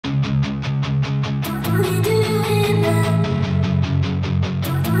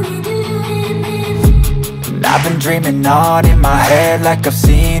I've been dreaming on in my head like I've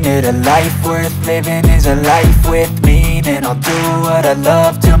seen it. A life worth living is a life with meaning. I'll do what I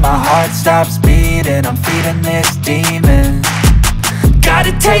love till my heart stops beating. I'm feeding this demon. Got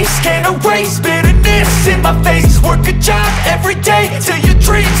a taste, can't erase bitterness in my face. Work a job every day till your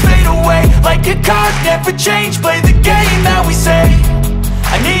dreams fade away. Like a card, never change, play the game that we say.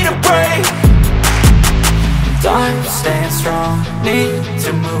 I need a break. I'm staying strong, need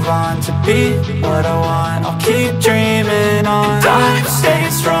to move on to be what I want. I'll keep dreaming on. I'm staying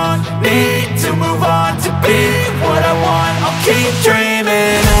strong, need to move on to be what I want. I'll keep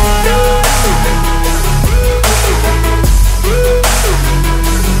dreaming on.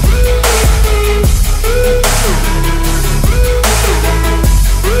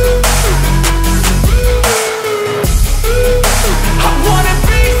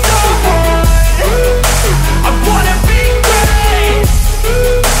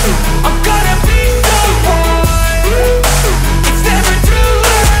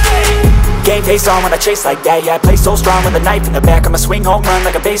 Game face on when I chase like that. Yeah, I play so strong with a knife in the back. I'ma swing home run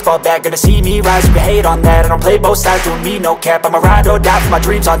like a baseball bat. Gonna see me rise, you can hate on that. I don't play both sides, doing me no cap. I'ma ride or die for my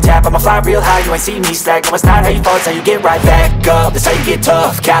dreams on tap. I'ma fly real high, you ain't see me slack. No, it's not how you fall, it's how you get right back up. That's how you get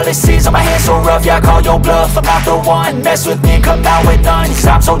tough. Calluses on my hands so rough, yeah, I call your bluff. I'm not the one, mess with me and come out with none. Cause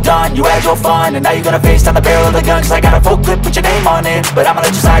I'm so done, you had your fun. And now you're gonna face down the barrel of the gun. Cause I got a full clip, put your name on it. But I'ma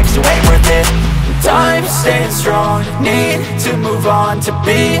let you slide cause you ain't worth it. I'm staying strong, need to move on to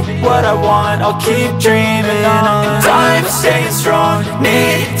be what I want. I'll keep dreaming on. I'm staying strong,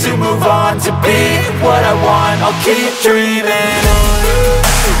 need to move on to be what I want. I'll keep dreaming on.